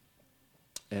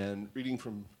and reading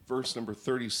from verse number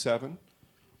 37,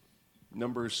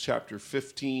 Numbers chapter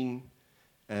 15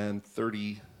 and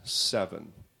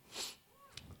 37.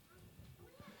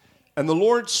 And the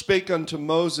Lord spake unto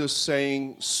Moses,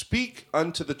 saying, Speak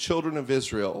unto the children of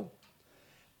Israel,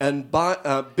 and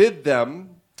bid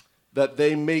them that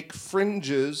they make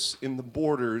fringes in the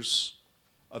borders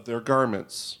of their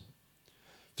garments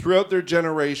throughout their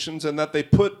generations, and that they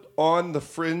put on the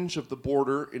fringe of the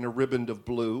border in a riband of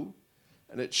blue.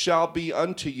 And it shall be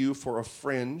unto you for a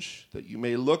fringe, that you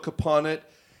may look upon it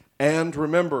and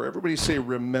remember. Everybody say,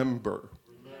 remember.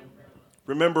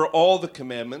 Remember all the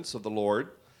commandments of the Lord,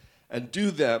 and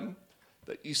do them,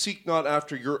 that ye seek not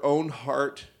after your own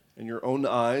heart and your own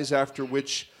eyes, after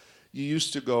which you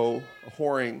used to go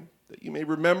a-whoring, that you may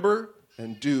remember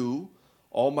and do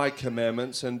all my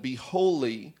commandments, and be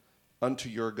holy unto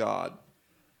your God.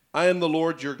 I am the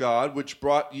Lord your God, which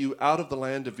brought you out of the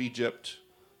land of Egypt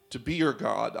to be your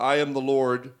God. I am the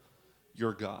Lord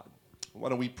your God. Why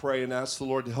don't we pray and ask the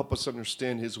Lord to help us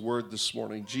understand his word this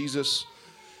morning. Jesus,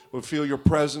 we feel your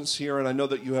presence here, and I know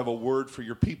that you have a word for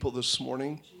your people this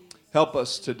morning. Help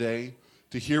us today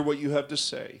to hear what you have to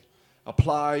say.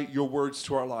 Apply your words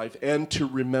to our life and to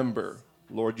remember.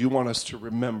 Lord, you want us to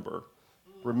remember.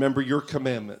 Remember your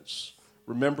commandments.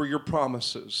 Remember your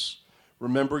promises.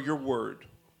 Remember your word.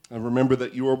 And remember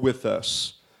that you are with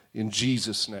us. In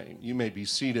Jesus' name. You may be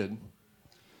seated.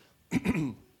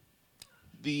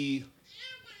 The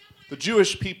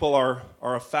Jewish people are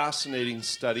a fascinating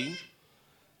study.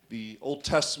 The Old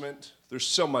Testament, there's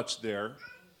so much there.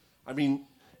 I mean,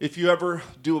 if you ever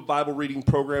do a Bible reading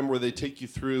program where they take you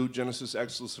through Genesis,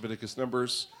 Exodus, Leviticus,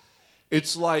 Numbers,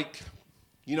 it's like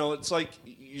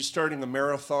you're starting a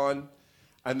marathon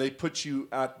and they put you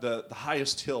at the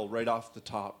highest hill right off the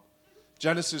top.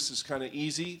 Genesis is kind of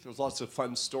easy. There's lots of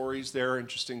fun stories there,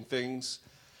 interesting things.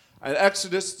 And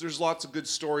Exodus, there's lots of good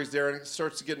stories there, and it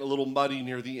starts to get a little muddy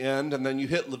near the end. And then you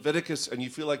hit Leviticus, and you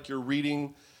feel like you're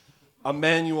reading a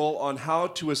manual on how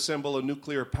to assemble a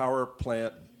nuclear power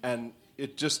plant, and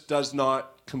it just does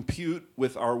not compute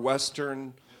with our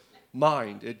Western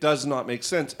mind. It does not make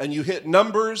sense. And you hit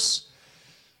Numbers,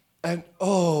 and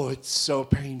oh, it's so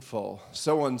painful.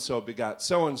 So-and-so begot,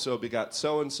 so-and-so begot,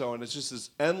 so-and-so. And it's just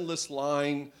this endless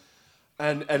line.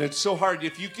 And it's so hard.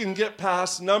 If you can get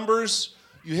past Numbers,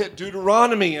 you hit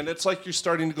Deuteronomy, and it's like you're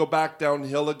starting to go back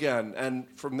downhill again. And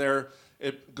from there,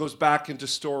 it goes back into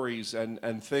stories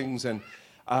and things. And,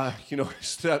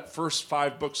 that first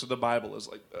 5 books of the Bible is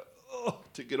like,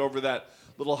 to get over that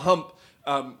little hump.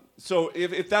 So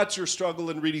if that's your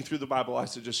struggle in reading through the Bible, I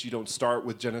suggest you don't start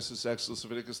with Genesis, Exodus,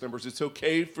 Leviticus, Numbers. It's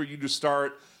okay for you to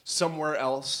start somewhere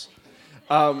else.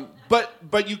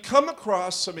 But you come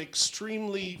across some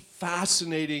extremely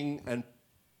fascinating and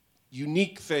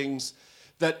unique things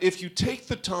that if you take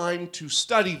the time to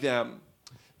study them,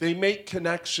 they make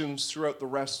connections throughout the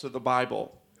rest of the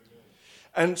Bible.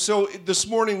 And so this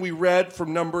morning we read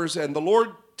from Numbers, and the Lord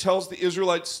tells the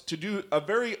Israelites to do a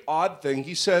very odd thing.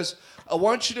 He says, I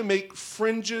want you to make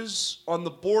fringes on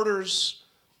the borders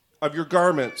of your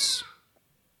garments.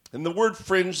 And the word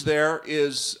fringe there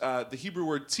is the Hebrew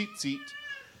word tzitzit,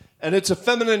 and it's a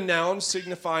feminine noun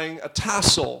signifying a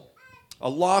tassel, a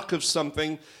lock of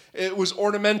something. It was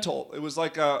ornamental. It was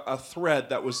like a thread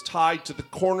that was tied to the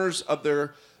corners of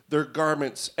their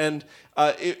garments, and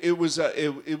it was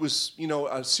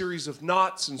a series of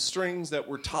knots and strings that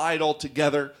were tied all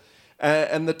together,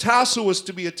 and the tassel was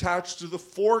to be attached to the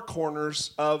 4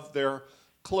 corners of their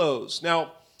clothes.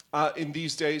 Now, in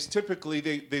these days, typically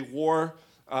they wore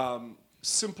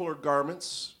simpler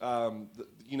garments.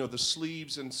 The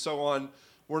sleeves and so on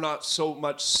were not so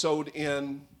much sewed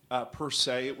in per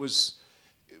se. It was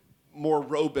more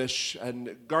robish,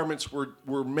 and garments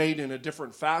were made in a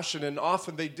different fashion, and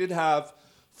often they did have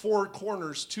 4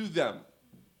 corners to them,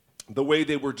 the way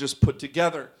they were just put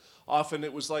together. Often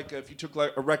it was like if you took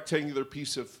like a rectangular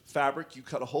piece of fabric, you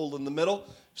cut a hole in the middle,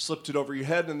 slipped it over your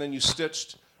head, and then you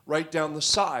stitched right down the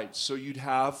sides. So you'd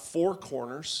have 4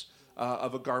 corners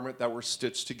of a garment that were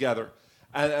stitched together.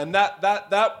 And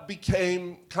that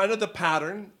became kind of the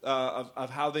pattern of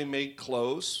how they made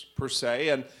clothes, per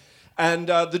se. And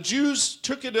the Jews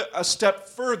took it a step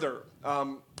further.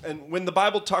 And when the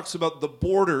Bible talks about the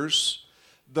borders,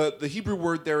 the Hebrew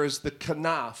word there is the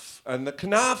kanaf. And the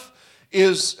kanaf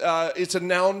is it's a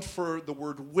noun for the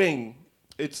word wing.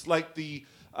 It's like the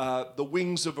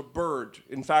wings of a bird.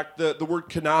 In fact, the word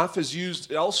kanaf is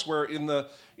used elsewhere in the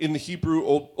Hebrew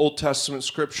Old Testament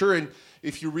scripture. And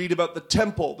if you read about the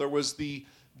temple, there was the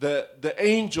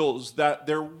angels that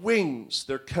their wings,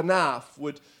 their kanaf,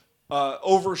 would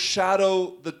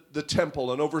overshadow the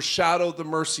temple and overshadow the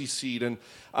mercy seat. And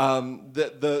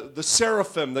the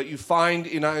seraphim that you find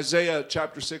in Isaiah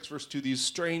chapter 6, verse 2, these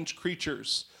strange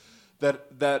creatures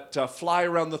that fly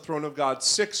around the throne of God.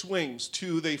 6 wings,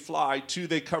 2 they fly, 2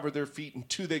 they cover their feet, and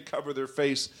 2 they cover their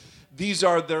face. These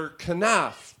are their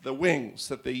kanaf, the wings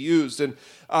that they used. And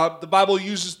the Bible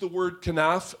uses the word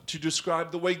kanaf to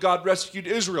describe the way God rescued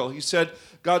Israel.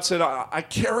 God said, I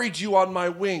carried you on my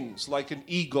wings like an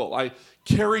eagle. I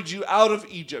carried you out of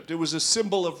Egypt. It was a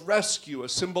symbol of rescue, a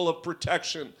symbol of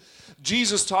protection.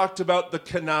 Jesus talked about the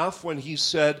kanaf when he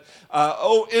said,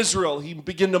 "O Israel," he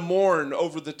began to mourn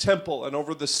over the temple and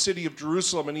over the city of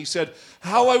Jerusalem. And he said,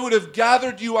 "How I would have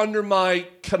gathered you under my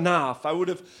kanaf. I would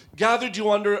have gathered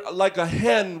you under, like a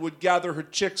hen would gather her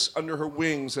chicks under her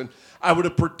wings, and I would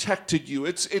have protected you."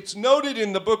 It's noted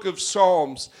in the book of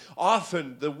Psalms.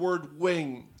 Often the word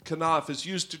wing, kanaf, is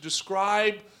used to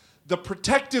describe the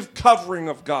protective covering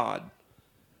of God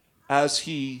as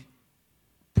he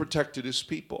protected his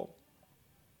people.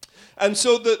 And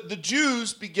so the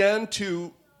Jews began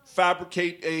to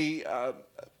fabricate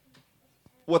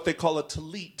what they call a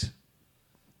tallit.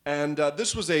 And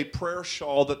this was a prayer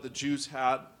shawl that the Jews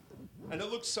had. And it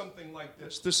looks something like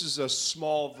this. This is a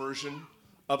small version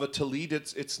of a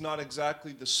tallit. It's not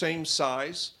exactly the same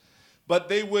size. But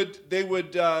they would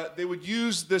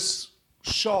use this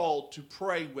shawl to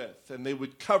pray with. And they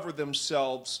would cover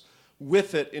themselves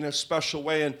with it in a special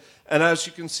way. And as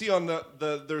you can see on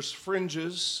there's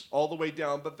fringes all the way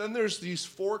down, but then there's these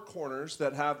 4 corners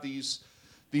that have these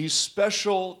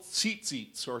special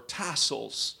tzitzits or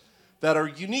tassels that are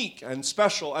unique and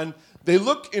special. And they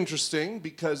look interesting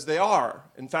because they are.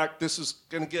 In fact, this is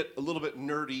going to get a little bit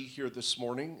nerdy here this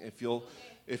morning. If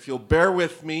you'll bear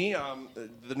with me,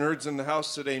 the nerds in the house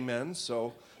said amen,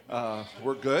 so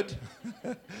we're good.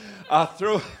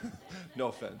 No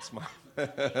offense, Mom.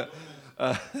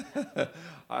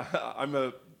 I'm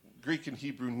a Greek and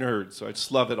Hebrew nerd, so I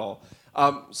just love it all.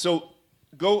 So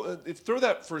throw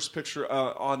that first picture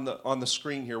on the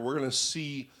screen here. We're going to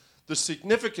see the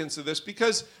significance of this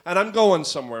because, and I'm going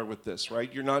somewhere with this,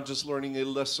 right? You're not just learning a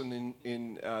lesson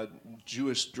in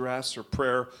Jewish dress or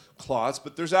prayer cloths,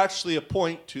 but there's actually a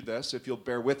point to this, if you'll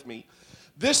bear with me.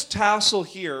 This tassel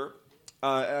here,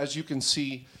 as you can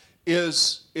see,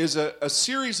 is a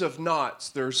series of knots.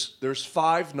 There's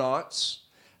 5 knots,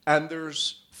 and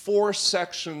there's 4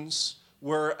 sections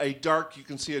where you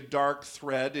can see a dark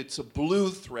thread. It's a blue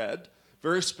thread,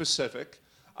 very specific,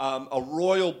 a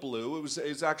royal blue.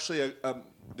 It's actually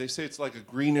they say it's like a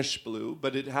greenish blue,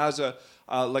 but it has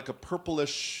like a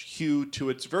purplish hue to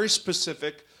it. It's very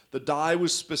specific. The dye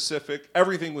was specific.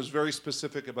 Everything was very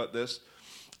specific about this.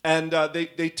 And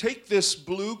they take this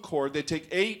blue cord. They take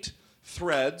 8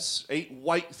 threads, 8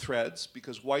 white threads,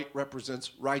 because white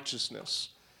represents righteousness.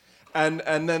 And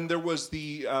then there was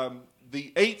the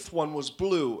 8th one was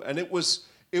blue, and it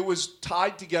was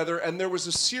tied together, and there was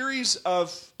a series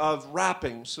of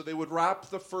wrappings. So they would wrap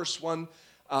the first one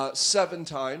 7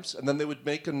 times, and then they would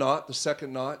make a knot, the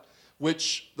second knot,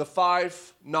 which the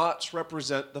 5 knots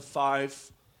represent the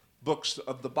 5 books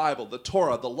of the Bible, the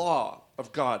Torah, the law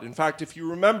of God. In fact, if you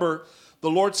remember, the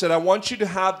Lord said, I want you to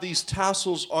have these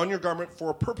tassels on your garment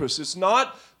for a purpose. It's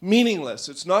not meaningless.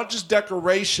 It's not just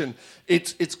decoration.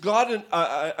 It's got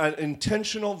an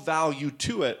intentional value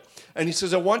to it. And he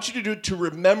says, I want you to do it to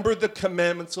remember the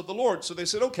commandments of the Lord. So they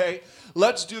said, okay,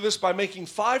 let's do this by making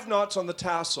 5 knots on the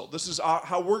tassel. This is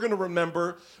how we're going to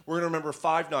remember. We're going to remember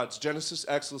 5 knots: Genesis,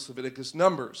 Exodus, Leviticus,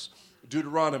 Numbers,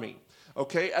 Deuteronomy.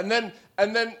 Okay, and then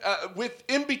with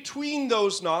in between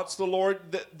those knots, the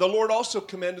Lord also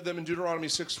commanded them in Deuteronomy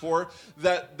 6:4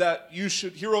 that you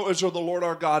should hear, O Israel, the Lord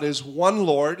our God is one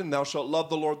Lord, and thou shalt love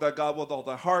the Lord thy God with all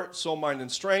thy heart, soul, mind,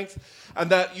 and strength, and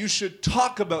that you should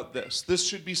talk about this. This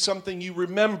should be something you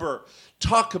remember,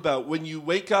 talk about when you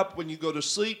wake up, when you go to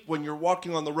sleep, when you're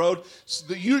walking on the road. So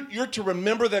that you're to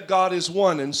remember that God is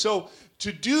one, and so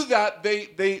to do that,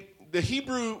 the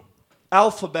Hebrew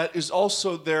alphabet is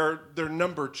also their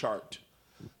number chart.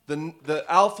 The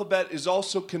alphabet is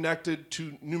also connected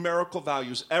to numerical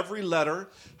values. Every letter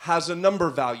has a number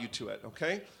value to it,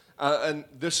 okay? And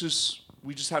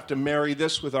we just have to marry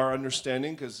this with our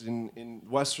understanding, because in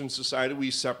Western society we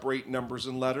separate numbers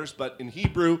and letters, but in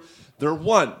Hebrew, they're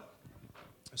one.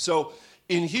 So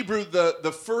in Hebrew,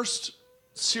 the first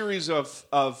series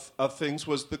of things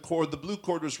was the cord. The blue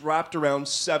cord was wrapped around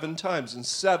 7 times, and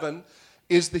 7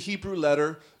 is the Hebrew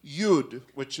letter Yud,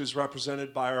 which is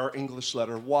represented by our English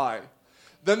letter Y.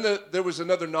 Then there was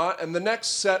another knot, and the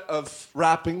next set of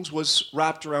wrappings was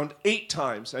wrapped around 8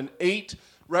 times, and 8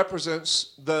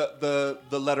 represents the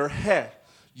letter He,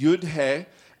 Yud He,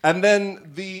 And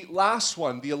then the last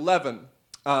one, the 11,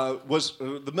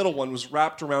 the middle one was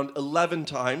wrapped around 11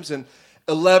 times, and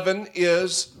 11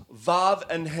 is Vav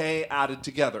and He added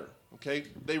together. Okay,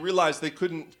 they realized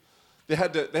they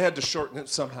had to shorten it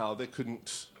somehow. They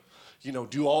couldn't,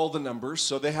 do all the numbers,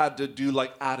 so they had to do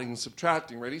like adding and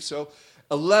subtracting. Ready? So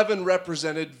 11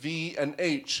 represented V and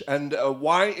H, and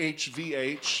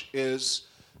YHVH is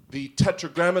the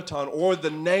tetragrammaton, or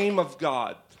the name of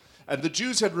God. And the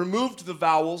Jews had removed the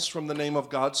vowels from the name of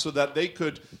God so that they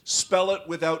could spell it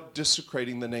without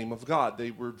desecrating the name of God.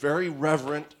 They were very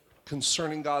reverent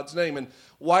concerning God's name. And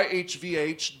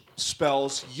YHVH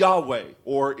spells Yahweh,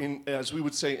 or as we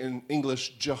would say in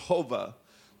English, Jehovah.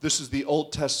 This is the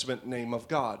Old Testament name of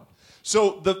God.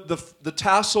 So the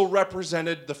tassel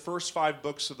represented the first 5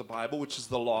 books of the Bible, which is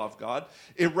the law of God.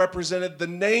 It represented the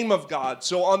name of God.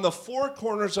 So on the 4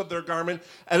 corners of their garment,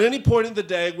 at any point in the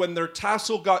day, when their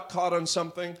tassel got caught on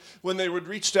something, when they would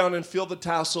reach down and feel the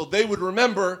tassel, they would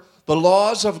remember the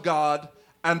laws of God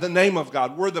and the name of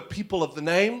God. We're the people of the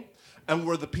name, and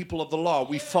we're the people of the law.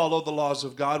 We follow the laws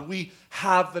of God. We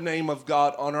have the name of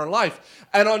God on our life.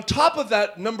 And on top of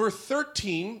that, number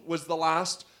 13 was the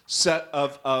last set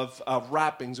of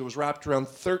wrappings. It was wrapped around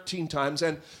 13 times,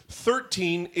 and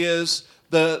 13 is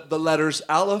the letters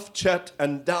Aleph, Chet,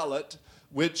 and Dalet,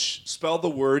 which spell the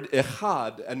word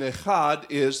Echad, and Echad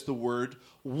is the word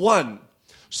one.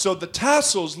 So the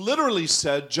tassels literally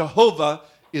said Jehovah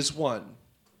is one.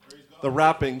 The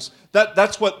wrappings,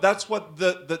 that's what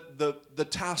the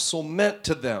tassel meant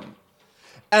to them.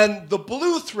 And the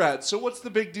blue thread, so what's the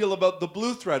big deal about the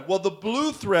blue thread? Well, the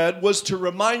blue thread was to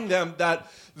remind them that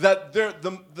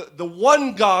the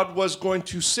one God was going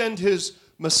to send his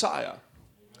Messiah.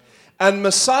 And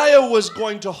Messiah was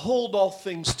going to hold all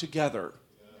things together.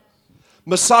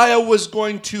 Messiah was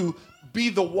going to be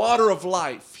the water of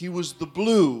life. He was the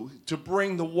blue to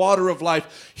bring the water of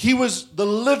life. He was the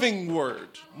living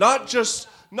word, not just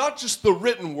the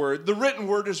written word. The written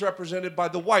word is represented by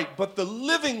the white, but the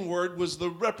living word was the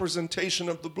representation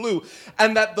of the blue,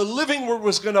 and that the living word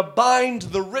was going to bind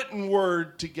the written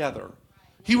word together.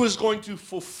 He was going to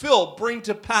fulfill, bring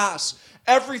to pass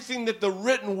everything that the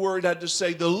written word had to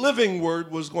say. The living word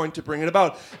was going to bring it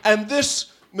about. And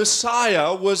this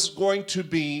Messiah was going to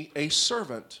be a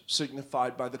servant,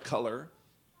 signified by the color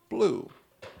blue.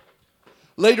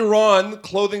 Later on,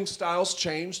 clothing styles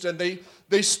changed, and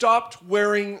they stopped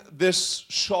wearing this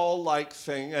shawl-like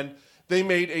thing, and they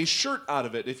made a shirt out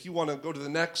of it. If you want to go to the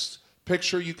next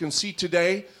picture, you can see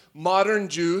today, modern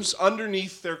Jews,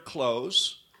 underneath their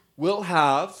clothes, will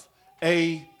have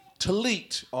a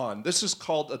tallit on. This is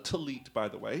called a tallit, by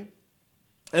the way.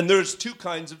 And there's 2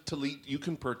 kinds of tallit you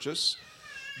can purchase.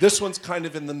 This one's kind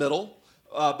of in the middle,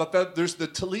 but there's the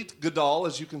tallit gadol,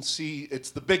 as you can see,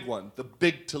 it's the big one, the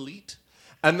big tallit.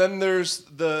 And then there's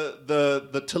the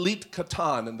tallit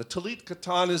katan, and the tallit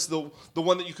katan is the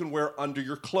one that you can wear under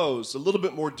your clothes. A little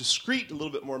bit more discreet, a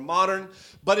little bit more modern,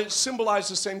 but it symbolizes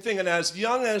the same thing. And as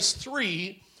young as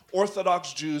 3,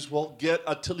 Orthodox Jews will get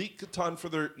a tallit katan for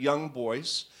their young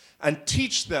boys and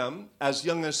teach them, as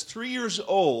young as 3 years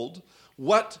old,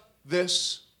 what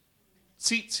this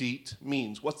tzitzit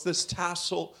means, what this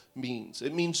tassel means.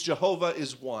 It means Jehovah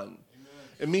is one. Amen.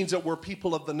 It means that we're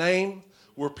people of the name,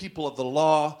 we're people of the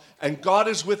law, and God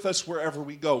is with us wherever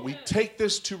we go. We take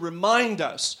this to remind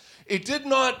us. It did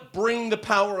not bring the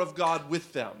power of God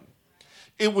with them.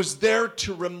 It was there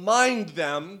to remind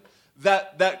them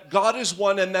that God is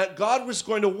one, and that God was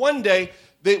going to one day,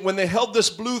 when they held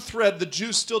this blue thread, the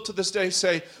Jews still to this day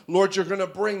say, Lord, you're going to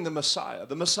bring the Messiah.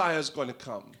 The Messiah is going to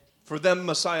come. For them,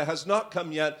 Messiah has not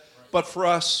come yet, but for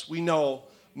us, we know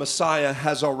Messiah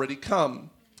has already come.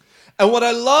 And what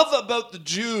I love about the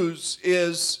Jews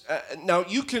is, now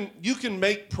you can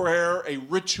make prayer a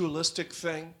ritualistic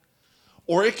thing,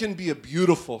 or it can be a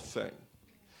beautiful thing.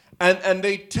 And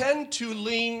they tend to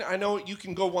lean, I know you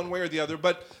can go one way or the other,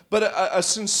 but a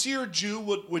sincere Jew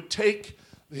would take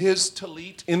his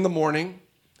tallit in the morning,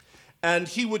 and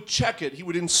he would check it, he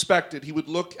would inspect it, he would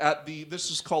look at this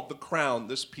is called the crown,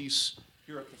 this piece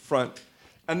here at the front,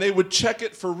 and they would check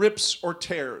it for rips or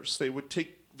tears. They would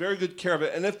take very good care of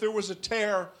it, and if there was a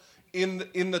tear in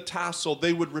the tassel,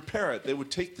 they would repair it. They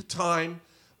would take the time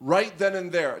right then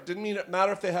and there. It didn't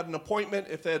matter if they had an appointment,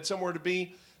 if they had somewhere to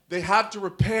be. They had to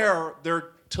repair their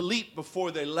tallit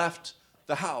before they left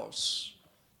the house.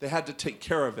 They had to take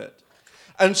care of it.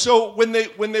 And so when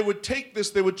they would take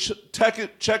this, they would check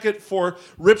it for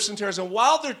rips and tears. And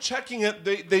while they're checking it,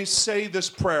 they say this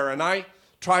prayer. And I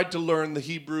tried to learn the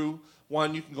Hebrew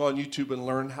one. You can go on YouTube and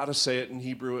learn how to say it in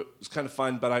Hebrew. It was kind of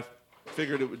fun, but I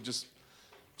figured it would just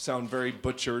sound very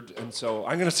butchered, and so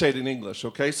I'm going to say it in English,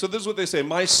 okay? So this is what they say.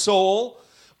 My soul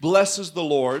blesses the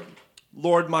Lord.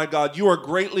 Lord my God, you are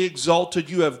greatly exalted.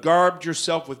 You have garbed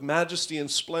yourself with majesty and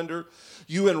splendor.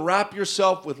 You enwrap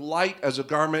yourself with light as a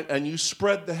garment, and you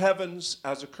spread the heavens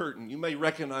as a curtain. You may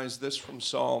recognize this from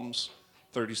Psalms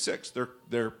 36.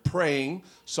 They're praying.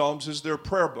 Psalms is their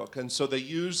prayer book, and so they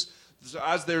use,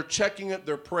 as they're checking it,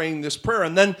 they're praying this prayer,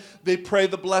 and then they pray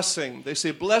the blessing. They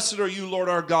say, blessed are you, Lord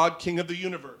our God, King of the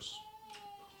universe.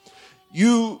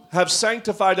 You have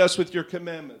sanctified us with your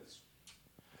commandments,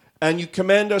 and you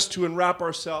command us to enwrap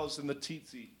ourselves in the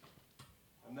tzitzit.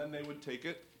 And then they would take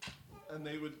it, and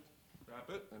they would wrap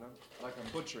it, and I'm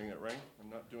butchering it, right? I'm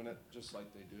not doing it just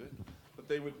like they do it. But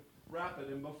they would wrap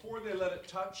it, and before they let it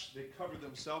touch, they cover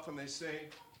themselves, and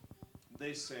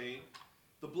they say,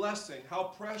 the blessing, how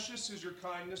precious is your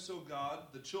kindness, O God.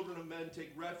 The children of men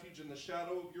take refuge in the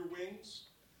shadow of your wings.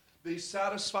 They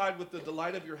satisfied with the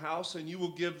delight of your house, and you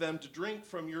will give them to drink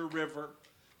from your river.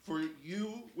 For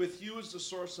you, with you is the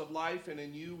source of life, and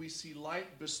in you we see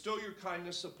light. Bestow your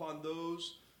kindness upon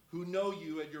those who know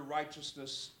you and your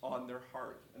righteousness on their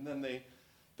heart. And then they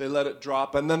let it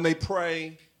drop, and then they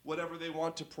pray whatever they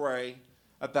want to pray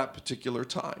at that particular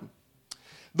time.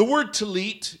 The word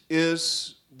talit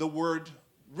is the word,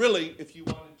 really, if you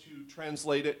wanted to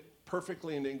translate it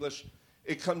perfectly in English,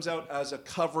 it comes out as a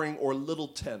covering or little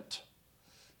tent.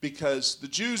 Because the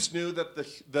Jews knew that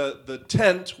the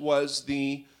tent was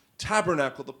the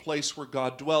tabernacle, the place where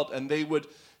God dwelt, and they would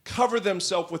cover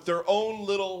themselves with their own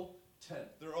little tent,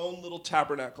 their own little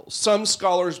tabernacle. Some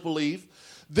scholars believe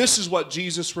this is what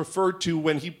Jesus referred to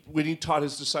when he taught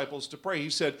his disciples to pray. He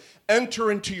said,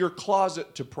 enter into your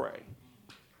closet to pray.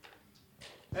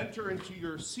 Enter into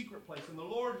your secret place, and the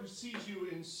Lord who sees you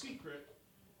in secret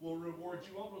will reward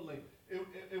you openly.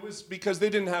 It was because they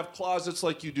didn't have closets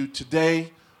like you do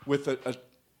today with a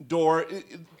door.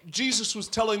 Jesus was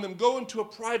telling them, go into a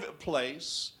private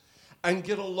place and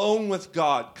get alone with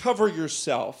God. Cover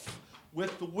yourself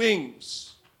with the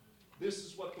wings. This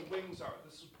is what the wings are.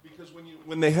 This is because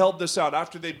when they held this out,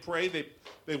 after they pray,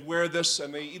 they wear this,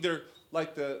 and they either,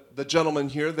 like the gentleman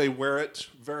here, they wear it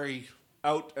very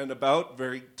out and about,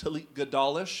 very Talit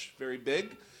Gadalish, very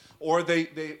big, or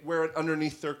they wear it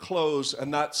underneath their clothes,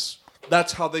 and that's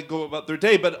how they go about their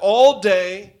day. But all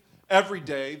day, every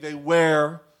day, they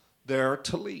wear their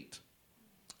talit.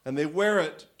 And they wear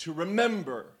it to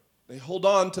remember. They hold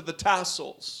on to the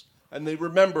tassels, and they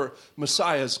remember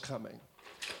Messiah's coming.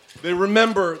 They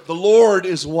remember the Lord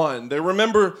is one. They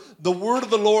remember the word of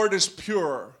the Lord is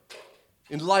pure,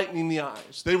 enlightening the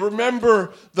eyes. They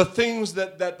remember the things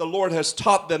that the Lord has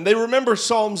taught them. They remember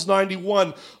Psalms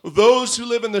 91. Those who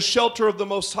live in the shelter of the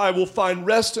Most High will find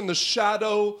rest in the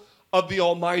shadow of the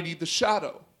Almighty, the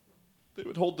shadow. They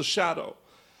would hold the shadow.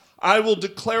 I will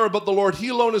declare about the Lord, he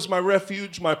alone is my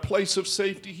refuge, my place of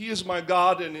safety. He is my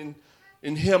God, and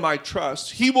in him I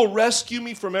trust. He will rescue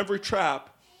me from every trap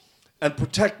and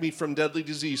protect me from deadly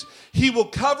disease. He will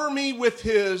cover me with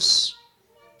his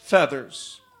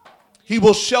feathers. He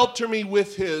will shelter me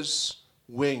with his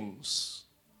wings.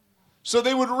 So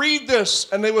they would read this,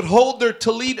 and they would hold their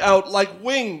talit out like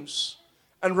wings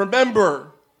and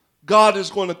remember, God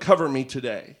is going to cover me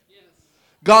today.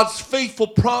 God's faithful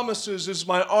promises is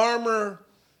my armor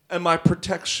and my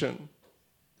protection.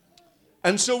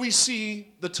 And so we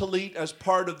see the talit as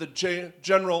part of the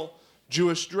general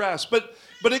Jewish dress. But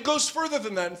it goes further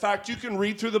than that. In fact, you can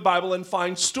read through the Bible and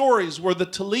find stories where the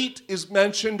talit is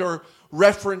mentioned or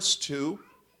referenced to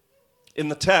in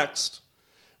the text.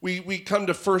 We come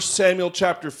to 1 Samuel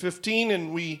chapter 15,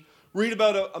 and we read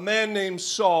about a man named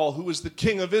Saul who was the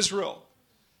king of Israel.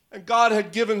 And God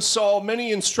had given Saul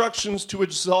many instructions to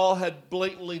which Saul had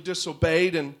blatantly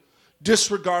disobeyed and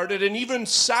disregarded and even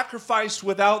sacrificed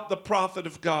without the prophet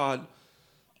of God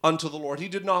unto the Lord. He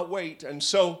did not wait. And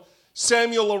so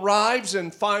Samuel arrives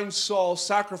and finds Saul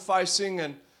sacrificing,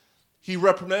 and he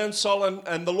reprimands Saul.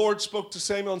 And the Lord spoke to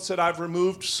Samuel and said, I've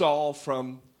removed Saul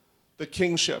from the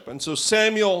kingship. And so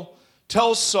Samuel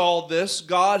tells Saul this: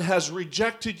 God has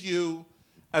rejected you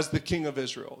as the king of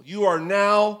Israel. You are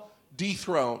now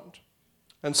dethroned.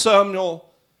 And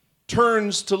Samuel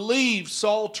turns to leave.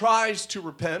 Saul tries to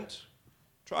repent,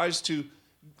 tries to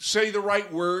say the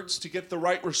right words to get the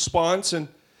right response. And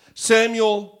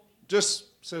Samuel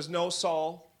just says, no,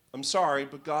 Saul, I'm sorry,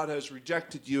 but God has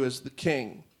rejected you as the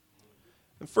king.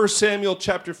 In 1 Samuel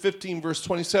chapter 15, verse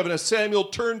 27, as Samuel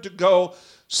turned to go,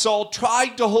 Saul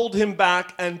tried to hold him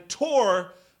back and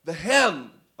tore the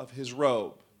hem of his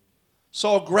robe.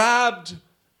 Saul grabbed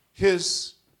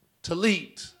his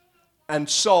talit, and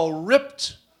Saul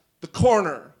ripped the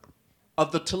corner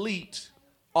of the talit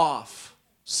off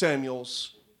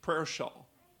Samuel's prayer shawl.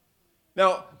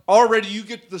 Now, already you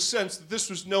get the sense that this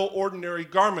was no ordinary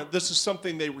garment. This is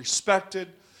something they respected,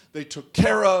 they took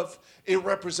care of. It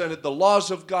represented the laws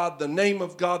of God, the name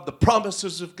of God, the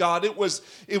promises of God. It was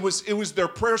their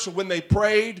prayer. So when they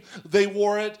prayed, they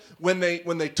wore it. When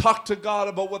they talked to God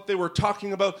about what they were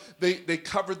talking about, they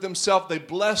covered themselves. They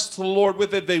blessed the Lord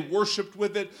with it. They worshiped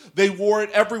with it. They wore it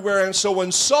everywhere. And so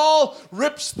when Saul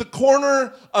rips the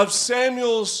corner of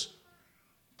Samuel's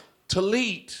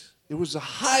tallit, it was a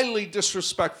highly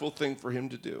disrespectful thing for him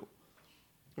to do.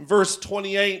 In verse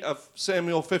 28 of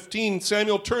Samuel 15,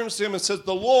 Samuel turns to him and says,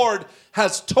 "The Lord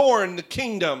has torn the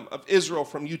kingdom of Israel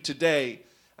from you today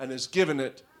and has given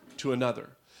it to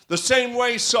another." The same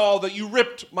way, Saul, that you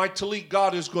ripped my tallit,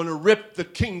 God is going to rip the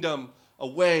kingdom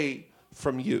away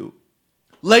from you.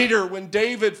 Later, when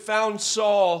David found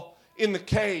Saul in the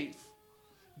cave,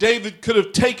 David could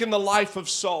have taken the life of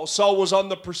Saul. Saul was on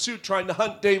the pursuit trying to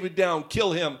hunt David down,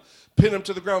 kill him, pin him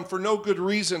to the ground for no good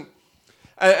reason.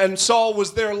 And Saul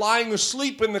was there lying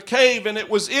asleep in the cave, and it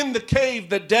was in the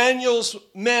cave that Daniel's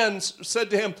men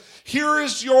said to him, "Here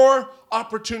is your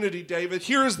opportunity, David.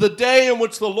 Here is the day in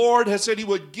which the Lord has said he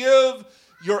would give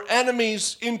your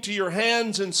enemies into your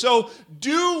hands. And so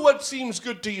do what seems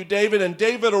good to you, David." And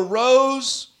David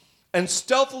arose and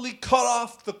stealthily cut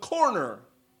off the corner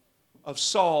of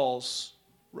Saul's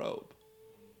robe.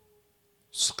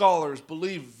 Scholars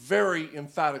believe very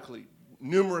emphatically,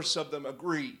 numerous of them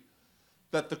agree,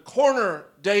 that the corner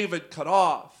David cut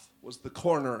off was the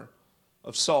corner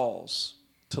of Saul's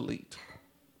tallit.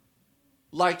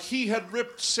 Like he had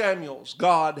ripped Samuel's,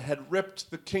 God had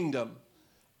ripped the kingdom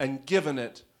and given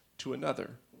it to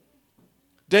another.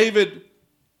 David,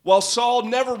 while Saul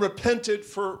never repented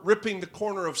for ripping the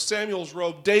corner of Samuel's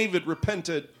robe, David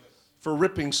repented for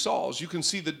ripping Saul's. You can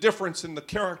see the difference in the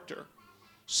character.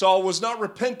 Saul was not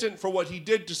repentant for what he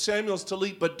did to Samuel's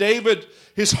tallit, but David,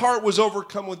 his heart was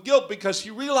overcome with guilt because he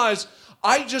realized,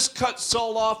 I just cut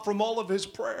Saul off from all of his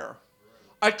prayer.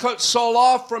 I cut Saul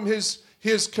off from his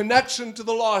connection to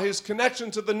the law, his connection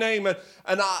to the name, and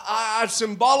I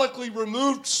symbolically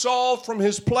removed Saul from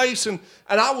his place, and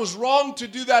I was wrong to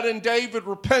do that, and David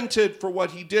repented for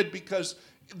what he did because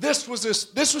this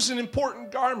was an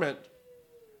important garment.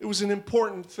 It was an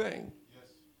important thing.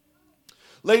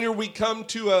 Later we come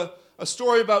to a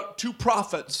story about two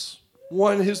prophets.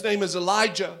 One, his name is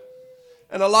Elijah.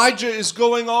 And Elijah is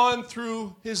going on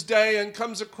through his day and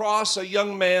comes across a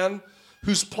young man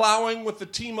who's plowing with a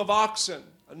team of oxen,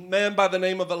 a man by the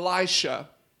name of Elisha.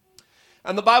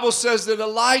 And the Bible says that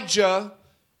Elijah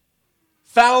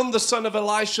found the son of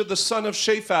Elisha, the son of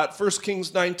Shaphat, 1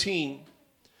 Kings 19,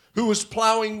 who was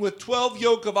plowing with 12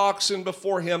 yoke of oxen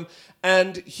before him,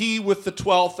 and he with the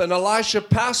 12th. And Elisha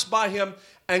passed by him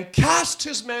and cast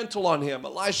his mantle on him.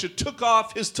 Elisha took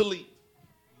off his tallit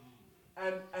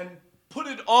and put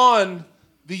it on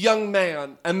the young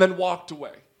man and then walked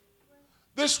away.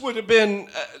 This would have been,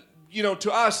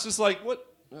 to us, just like, what?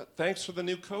 Thanks for the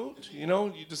new coat?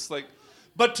 You just like,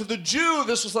 but to the Jew,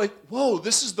 this was like, whoa,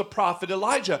 this is the prophet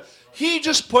Elijah. He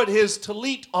just put his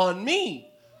tallit on me.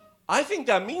 I think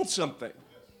that means something.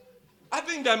 I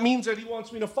think that means that he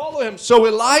wants me to follow him. So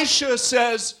Elisha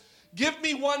says, give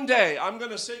me one day. I'm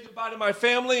going to say goodbye to my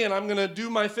family, and I'm going to do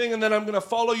my thing, and then I'm going to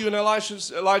follow you. And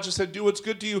Elijah said, do what's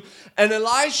good to you. And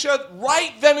Elisha,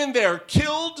 right then and there,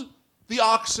 killed the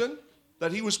oxen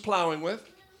that he was plowing with,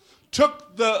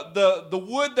 took the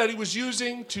wood that he was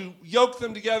using to yoke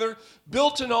them together,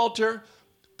 built an altar,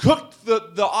 cooked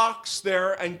the ox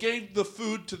there, and gave the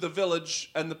food to the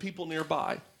village and the people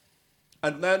nearby,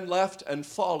 and then left and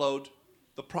followed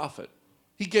the prophet.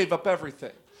 He gave up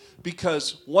everything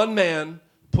because one man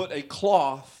put a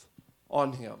cloth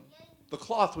on him. The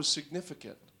cloth was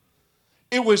significant.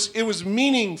 It was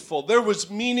meaningful. There was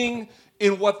meaning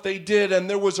in what they did, and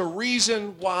there was a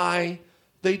reason why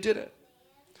they did it.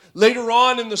 Later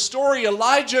on in the story,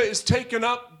 Elijah is taken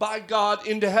up by God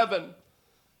into heaven.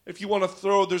 If you want to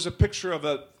throw, there's a picture of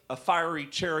a fiery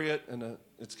chariot, and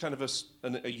it's kind of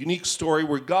a unique story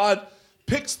where God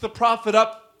picks the prophet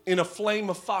up in a flame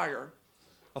of fire,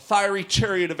 a fiery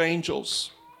chariot of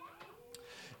angels.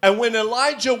 And when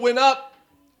Elijah went up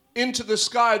into the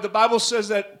sky, the Bible says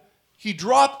that he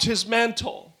dropped his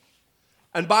mantle.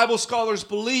 And Bible scholars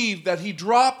believe that he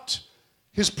dropped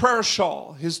his prayer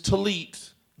shawl, his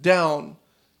tallit, down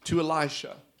to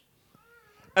Elisha.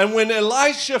 And when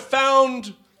Elisha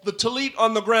found the tallit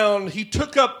on the ground, he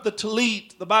took up the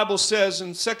tallit, the Bible says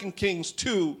in 2 Kings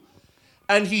 2,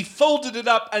 and he folded it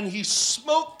up and he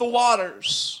smote the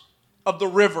waters of the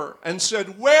river and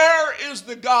said, "Where is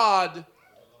the God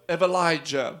of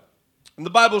Elijah?" And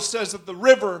the Bible says that the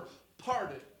river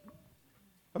parted.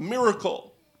 A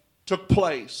miracle took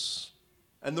place,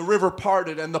 and the river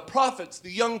parted, and the prophets,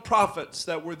 the young prophets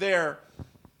that were there,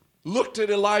 looked at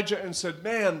Elijah and said,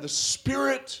 man, the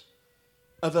spirit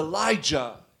of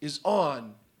Elijah is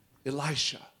on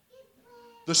Elisha.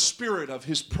 The spirit of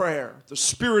his prayer, the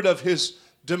spirit of his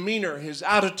demeanor, his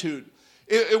attitude.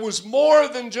 It was more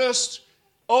than just,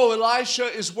 oh, Elisha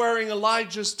is wearing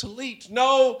Elijah's tallit.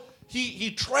 No,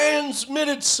 he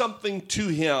transmitted something to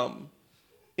him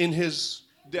in his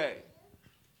day.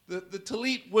 The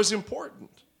tallit was important.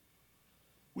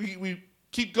 We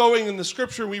keep going in the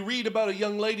scripture. We read about a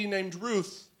young lady named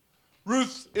Ruth.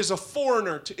 Ruth is a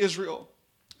foreigner to Israel.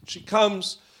 She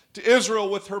comes to Israel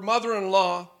with her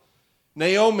mother-in-law,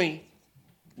 Naomi.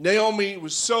 Naomi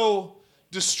was so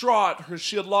distraught.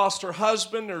 She had lost her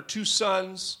husband, her 2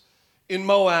 sons in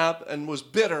Moab, and was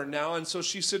bitter now. And so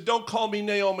she said, don't call me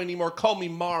Naomi anymore. Call me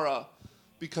Mara,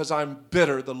 because I'm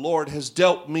bitter. The Lord has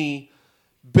dealt me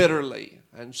bitterly.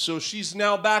 And so she's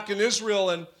now back in Israel,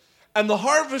 and the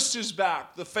harvest is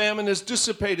back. The famine is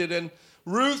dissipated, and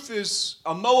Ruth is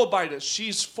a Moabitess.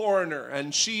 She's foreigner,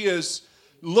 and she is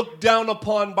looked down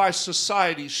upon by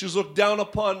society. She's looked down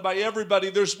upon by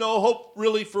everybody. There's no hope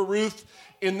really for Ruth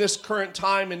in this current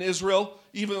time in Israel,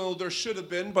 even though there should have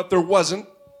been, but there wasn't.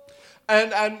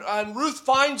 And Ruth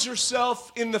finds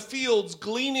herself in the fields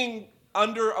gleaning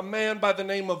under a man by the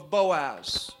name of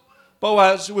Boaz.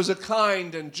 Boaz, who was a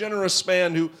kind and generous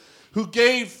man who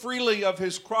gave freely of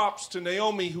his crops to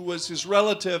Naomi, who was his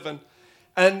relative.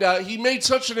 And he made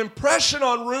such an impression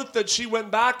on Ruth that she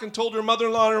went back and told her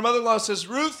mother-in-law. And her mother-in-law says,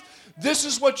 Ruth, this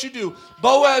is what you do.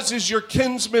 Boaz is your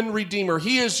kinsman redeemer.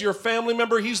 He is your family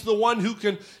member. He's the one who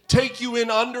can take you in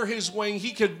under his wing.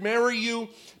 He could marry you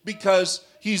because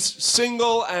he's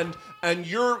single and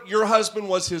your husband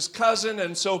was his cousin.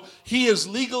 And so he is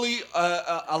legally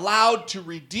allowed to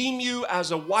redeem you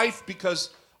as a wife, because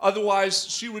otherwise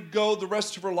she would go the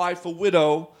rest of her life a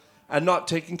widow and not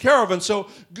taken care of. And so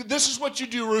this is what you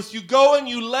do, Ruth. You go and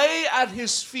you lay at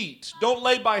his feet. Don't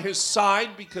lay by his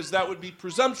side, because that would be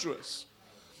presumptuous.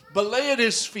 But lay at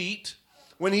his feet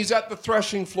when he's at the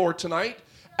threshing floor tonight,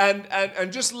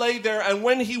 and just lay there. And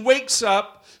when he wakes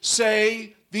up,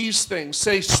 say these things.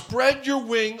 Say, spread your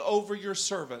wing over your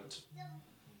servant.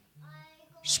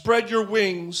 Spread your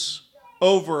wings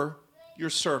over your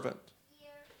servant.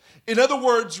 In other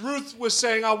words, Ruth was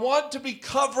saying, I want to be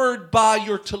covered by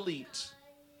your tallit.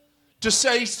 To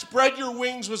say spread your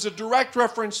wings was a direct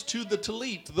reference to the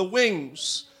tallit, the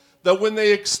wings, that when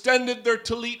they extended their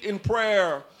tallit in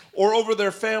prayer or over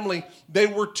their family, they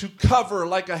were to cover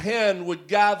like a hen would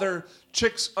gather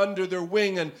chicks under their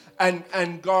wing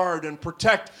and guard and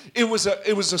protect. It was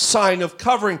a sign of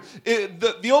covering.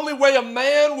 The only way a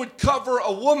man would cover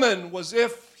a woman was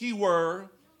if he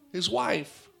were his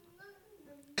wife.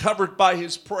 Covered by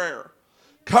his prayer,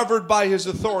 covered by his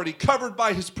authority, covered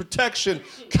by his protection,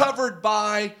 covered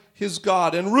by his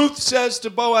God. And Ruth says to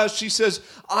Boaz, she says,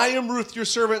 I am Ruth, your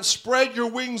servant. Spread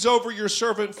your wings over your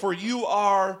servant, for you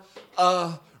are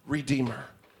a redeemer.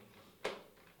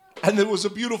 And it was a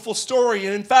beautiful story.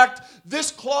 And in fact,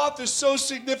 this cloth is so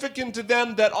significant to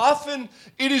them that often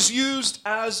it is used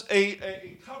as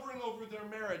a covering over their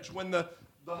marriage. When the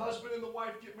husband and the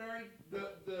wife get married,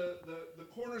 the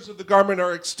corners of the garment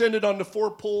are extended onto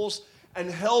 4 poles and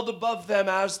held above them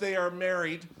as they are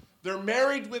married. They're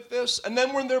married with this, and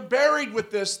then when they're buried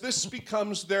with this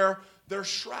becomes their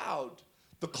shroud,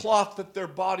 the cloth that their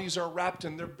bodies are wrapped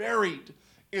in. They're buried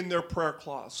in their prayer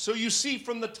cloth. So you see,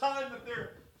 from the time that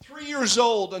they're 3 years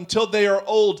old until they are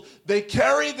old, they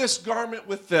carry this garment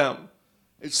with them.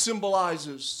 It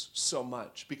symbolizes so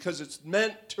much because it's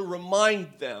meant to remind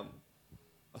them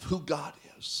of who God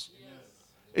is. Yes.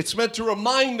 It's meant to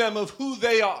remind them of who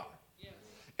they are. Yes.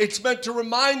 It's meant to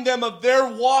remind them of their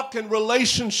walk and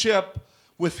relationship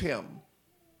with Him.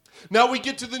 Now we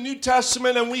get to the New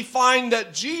Testament and we find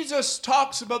that Jesus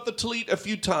talks about the tallit a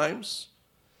few times.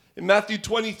 In Matthew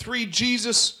 23,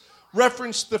 Jesus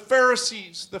referenced the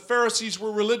Pharisees. The Pharisees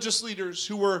were religious leaders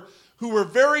who were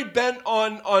very bent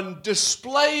on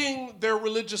displaying their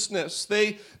religiousness.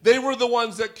 They were the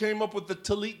ones that came up with the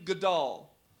tallit gadol.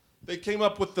 They came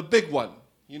up with the big one,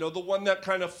 the one that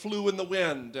kind of flew in the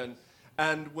wind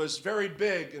and was very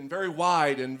big and very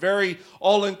wide and very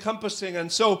all-encompassing.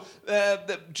 And so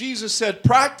Jesus said,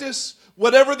 practice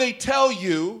whatever they tell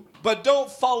you, but don't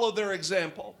follow their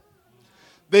example.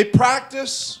 They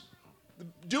practice,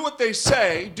 do what they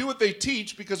say, do what they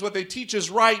teach, because what they teach is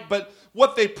right, but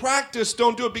what they practice,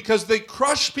 don't do it, because they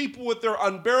crush people with their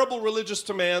unbearable religious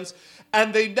demands,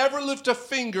 and they never lift a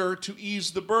finger to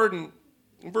ease the burden.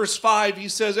 In verse 5, he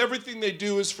says, everything they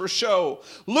do is for show.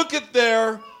 Look at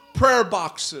their prayer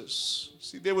boxes.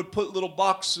 See, they would put little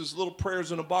boxes, little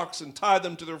prayers in a box and tie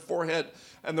them to their forehead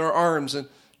and their arms. And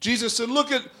Jesus said,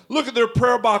 look at their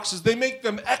prayer boxes. They make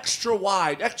them extra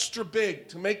wide, extra big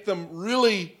to make them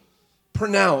really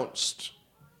pronounced.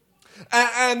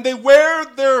 And they wear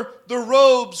their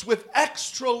robes with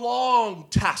extra long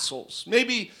tassels.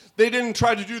 Maybe they didn't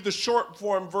try to do the short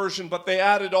form version, but they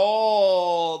added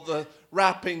all the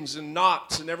wrappings and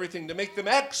knots and everything to make them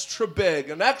extra big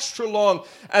and extra long.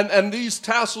 And these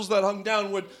tassels that hung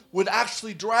down would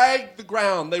actually drag the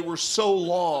ground. They were so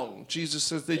long. Jesus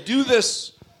says they do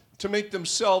this to make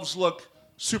themselves look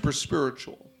super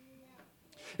spiritual.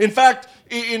 In fact,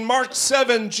 in Mark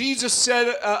 7, Jesus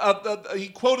said, he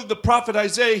quoted the prophet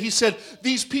Isaiah. He said,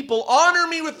 these people honor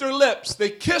me with their lips. They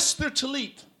kiss their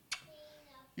tallit.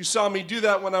 You saw me do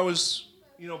that when I was,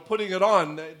 putting it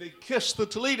on. They kiss the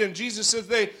tallit. And Jesus says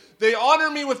they honor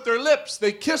me with their lips.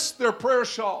 They kiss their prayer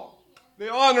shawl. They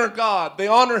honor God. They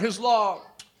honor his law.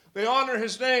 They honor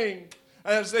his name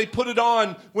as they put it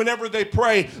on whenever they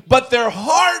pray. But their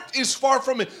heart is far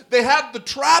from it. They have the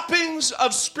trappings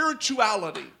of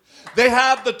spirituality. They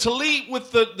have the tallit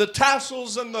with the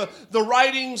tassels and the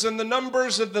writings and the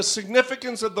numbers and the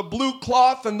significance of the blue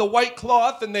cloth and the white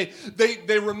cloth. And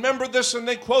they remember this and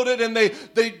they quote it and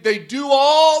they do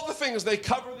all the things. They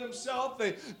cover themselves.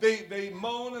 They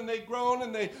moan and they groan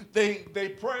and they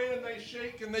pray and they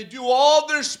shake and they do all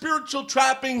their spiritual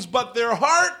trappings, but their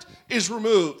heart is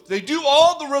removed. They do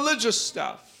all the religious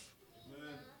stuff,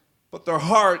 but their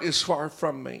heart is far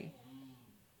from me.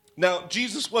 Now,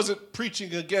 Jesus wasn't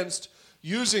preaching against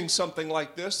using something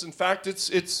like this. In fact,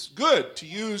 it's good to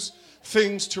use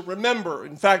things to remember.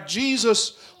 In fact,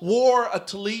 Jesus wore a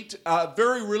tallit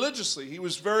very religiously. He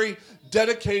was very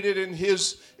dedicated in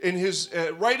his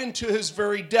right into his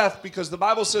very death, because the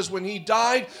Bible says when he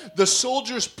died, the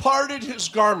soldiers parted his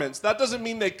garments. That doesn't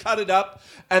mean they cut it up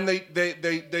and they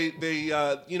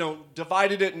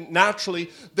divided it naturally.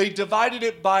 They divided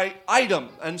it by item,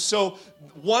 and so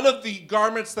one of the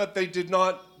garments that they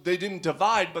didn't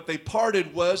divide, but they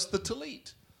parted, was the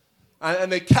tallit.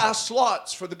 And they cast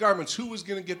lots for the garments. Who was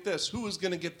going to get this? Who was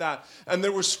going to get that? And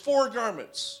there was 4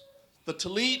 garments: the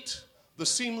tallit, the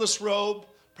seamless robe,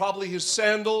 probably his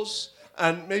sandals,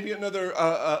 and maybe another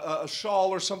a shawl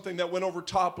or something that went over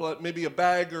top, maybe a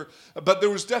bag. But there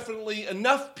was definitely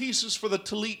enough pieces for the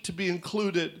tallit to be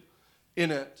included in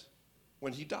it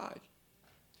when he died.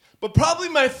 But probably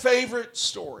my favorite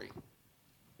story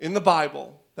in the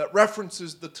Bible that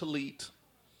references the tallit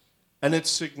and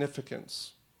its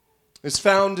significance is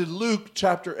found in Luke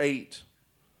chapter 8.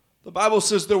 The Bible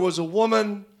says there was a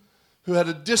woman who had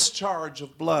a discharge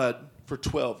of blood for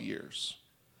 12 years.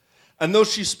 And though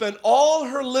she spent all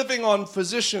her living on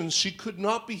physicians, she could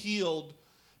not be healed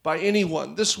by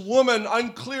anyone. This woman,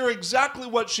 unclear exactly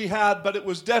what she had, but it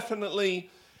was definitely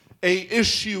an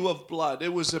issue of blood.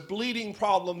 It was a bleeding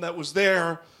problem that was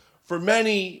there for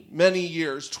many, many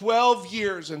years, 12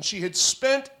 years, and she had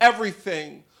spent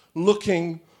everything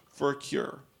looking for a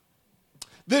cure.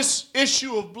 This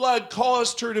issue of blood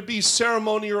caused her to be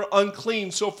ceremonially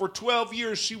unclean, so for 12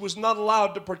 years she was not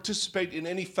allowed to participate in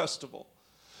any festival.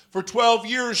 For 12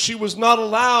 years she was not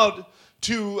allowed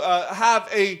to have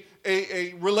a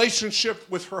relationship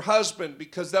with her husband,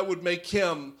 because that would make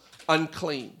him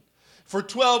unclean. For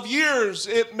 12 years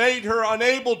it made her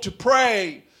unable to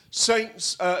pray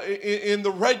saints in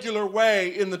the regular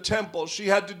way in the temple. She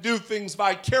had to do things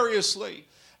vicariously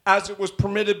as it was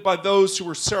permitted by those who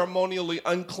were ceremonially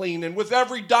unclean. And with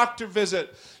every doctor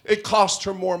visit, it cost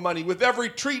her more money. With every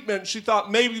treatment, she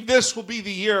thought, maybe this will be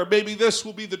the year. Maybe this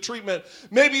will be the treatment.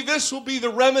 Maybe this will be the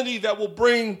remedy that will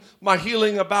bring my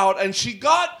healing about. And she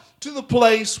got to the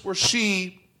place where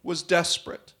she was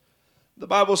desperate. The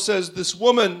Bible says this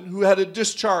woman who had a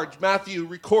discharge, Matthew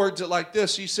records it like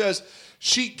this. He says,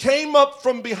 she came up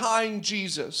from behind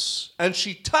Jesus and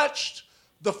she touched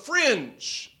the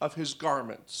fringe of his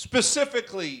garment.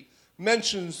 Specifically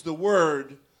mentions the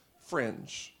word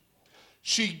fringe.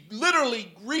 She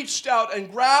literally reached out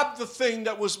and grabbed the thing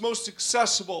that was most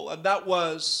accessible, and that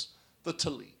was the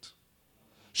tallit.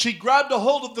 She grabbed a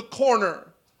hold of the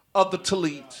corner of the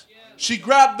tallit. She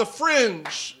grabbed the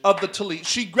fringe of the tallit.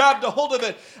 She grabbed a hold of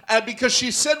it, and because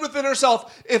she said within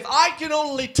herself, if I can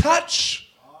only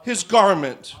touch his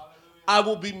garment, I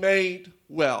will be made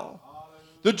well.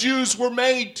 The Jews were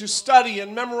made to study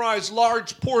and memorize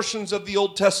large portions of the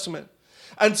Old Testament.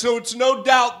 And so it's no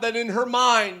doubt that in her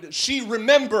mind, she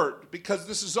remembered, because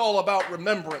this is all about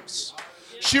remembrance.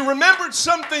 She remembered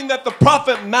something that the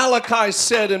prophet Malachi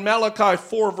said in Malachi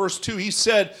 4 verse 2. He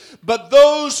said, "But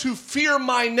those who fear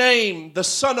my name, the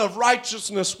Son of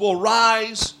Righteousness will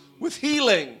rise with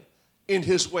healing in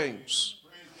his wings."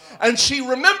 And she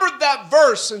remembered that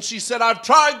verse and she said, "I've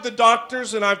tried the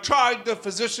doctors and I've tried the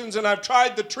physicians and I've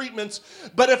tried the treatments,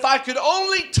 but if I could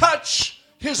only touch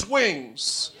his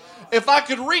wings, if I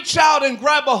could reach out and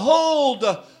grab a hold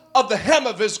of the hem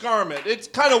of his garment." It's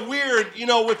kind of weird,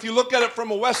 if you look at it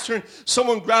from a Western,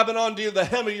 someone grabbing onto the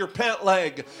hem of your pant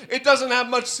leg. It doesn't have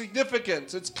much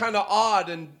significance. It's kind of odd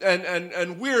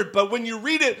and weird. But when you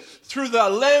read it through the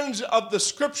lens of the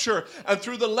Scripture and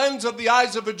through the lens of the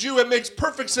eyes of a Jew, it makes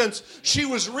perfect sense. She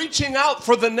was reaching out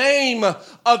for the name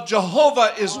of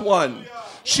Jehovah is one.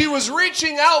 She was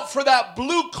reaching out for that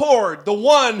blue cord, the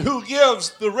one who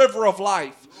gives the river of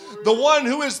life. The one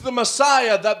who is the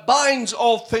Messiah that binds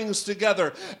all things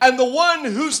together. And the one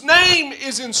whose name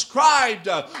is inscribed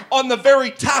on the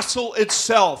very tassel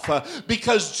itself.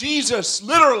 Because Jesus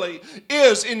literally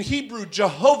is, in Hebrew,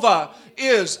 Jehovah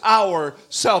is our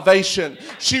salvation.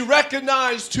 She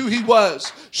recognized who he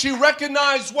was. She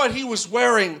recognized what he was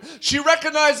wearing. She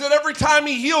recognized that every time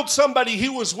he healed somebody, he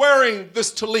was wearing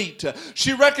this tallit.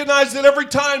 She recognized that every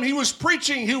time he was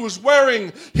preaching, he was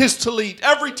wearing his tallit.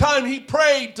 Every time he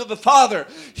prayed to the Father,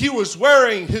 he was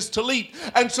wearing his tallit.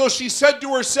 And so she said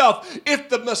to herself, if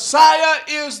the Messiah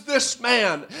is this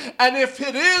man, and if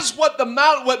it is what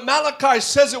Malachi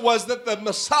says it was, that the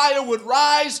Messiah would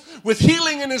rise with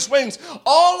healing in his wings,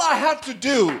 all I have to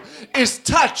do is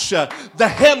touch the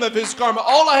hem of his garment.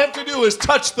 All I have to do is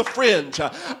touch the fringe.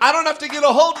 I don't have to get a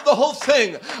hold of the whole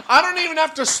thing. I don't even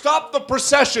have to stop the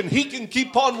procession. He can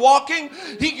keep on walking.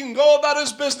 He can go about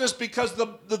his business because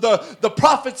the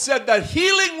prophet said that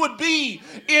healing would be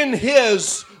in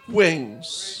his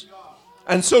wings.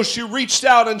 And so she reached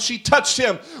out and she touched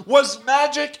him. Was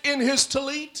magic in his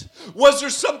tallit? Was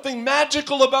there something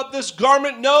magical about this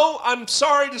garment? No, I'm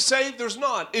sorry to say there's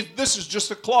not. This is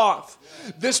just a cloth.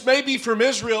 This may be from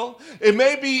Israel. It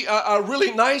may be a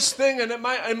really nice thing, and it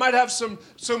might have some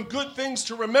good things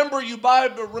to remember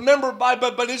by,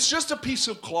 but it's just a piece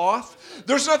of cloth.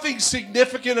 There's nothing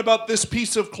significant about this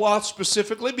piece of cloth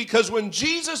specifically, because when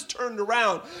Jesus turned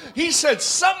around, he said,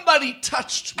 somebody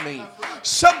touched me.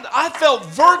 I felt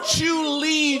virtue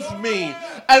leave me.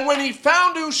 And when he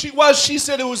found who she was, she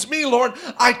said, it was me, Lord.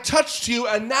 I touched you,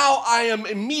 and now I am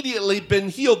immediately been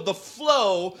healed. The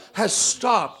flow has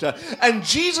stopped. And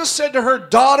Jesus said to her,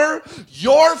 daughter,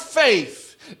 your faith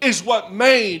is what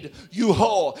made you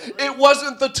whole. It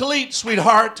wasn't the tallit,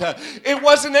 sweetheart. It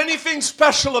wasn't anything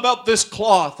special about this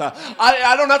cloth.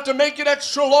 I don't have to make it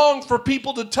extra long for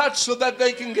people to touch so that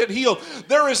they can get healed.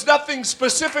 There is nothing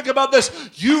specific about this.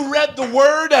 You read the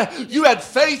word, you had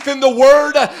faith in the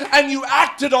word, and you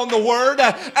acted on the word,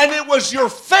 and it was your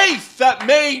faith that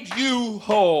made you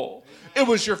whole. It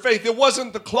was your faith. It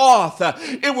wasn't the cloth.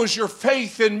 It was your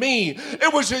faith in me.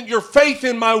 It was in your faith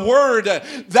in my word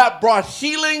that brought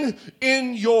healing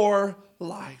in your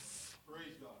life.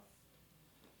 Praise God.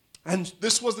 And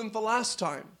this wasn't the last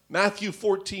time. Matthew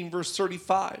 14, verse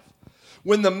 35.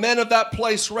 When the men of that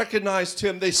place recognized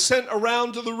him, they sent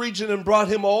around to the region and brought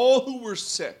him all who were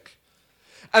sick.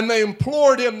 And they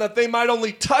implored him that they might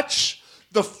only touch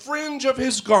the fringe of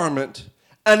his garment,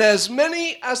 and as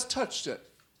many as touched it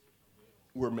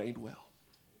were made well.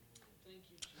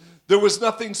 There was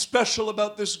nothing special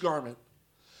about this garment,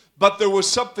 but there was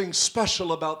something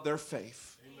special about their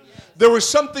faith. There was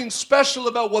something special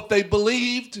about what they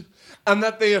believed, and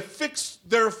that they affixed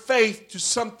their faith to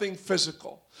something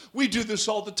physical. We do this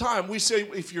all the time. We say,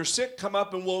 if you're sick, come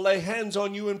up and we'll lay hands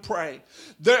on you and pray.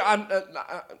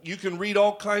 You can read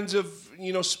all kinds of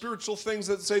spiritual things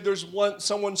that say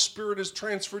someone's spirit is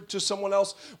transferred to someone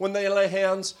else when they lay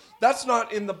hands. That's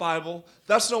not in the Bible.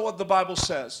 That's not what the Bible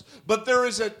says. But there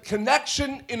is a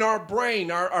connection in our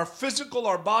brain. Our physical,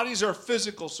 our bodies are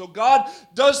physical. So God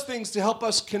does things to help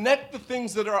us connect the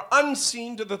things that are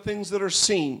unseen to the things that are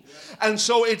seen. And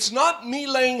so it's not me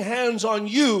laying hands on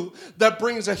you that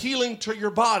brings a healing to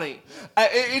your body.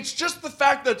 It's just the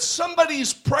fact that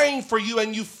somebody's praying for you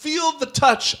and you feel the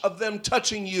touch of them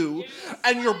touching you,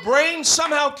 and your brain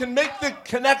somehow can make the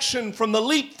connection from the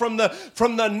leap from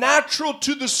the natural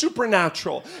to the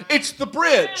supernatural. It's the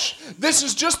bridge. This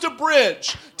is just a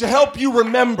bridge to help you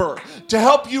remember, to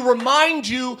help you remind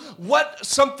you what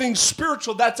something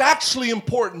spiritual that's actually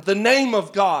important. The name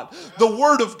of God, the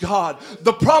word of God,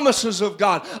 the promises of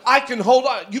God. I can hold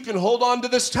on. You can hold on to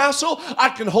this tassel. I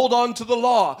can hold on to the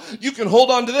law. You can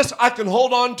hold on to this. I can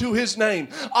hold on to his name.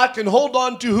 I can hold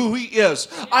on to who he is.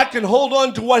 I can hold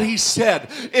on to what he said.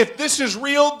 If this is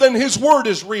real, then his word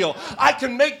is real. I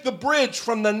can make the bridge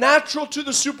from the natural to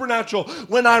the supernatural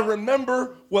when I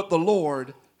remember what the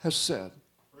Lord has said.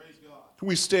 Praise God. Can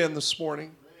we stand this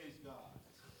morning? Praise God.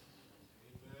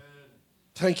 Amen.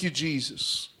 Thank you,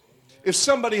 Jesus. If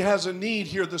somebody has a need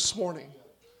here this morning,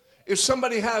 if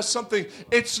somebody has something,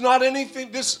 it's not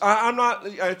anything, I'm not,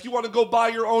 if you want to go buy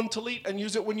your own tallit and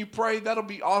use it when you pray, that'll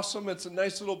be awesome. It's a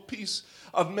nice little piece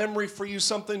of memory for you,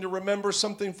 something to remember,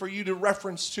 something for you to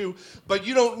reference to. But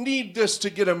you don't need this to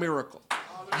get a miracle.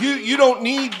 You don't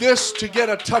need this to get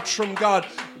a touch from God.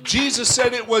 Jesus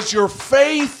said it was your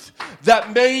faith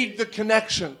that made the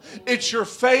connection. It's your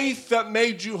faith that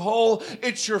made you whole.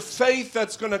 It's your faith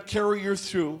that's going to carry you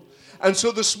through. And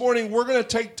so this morning, we're going to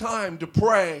take time to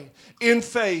pray in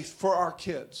faith for our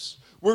kids.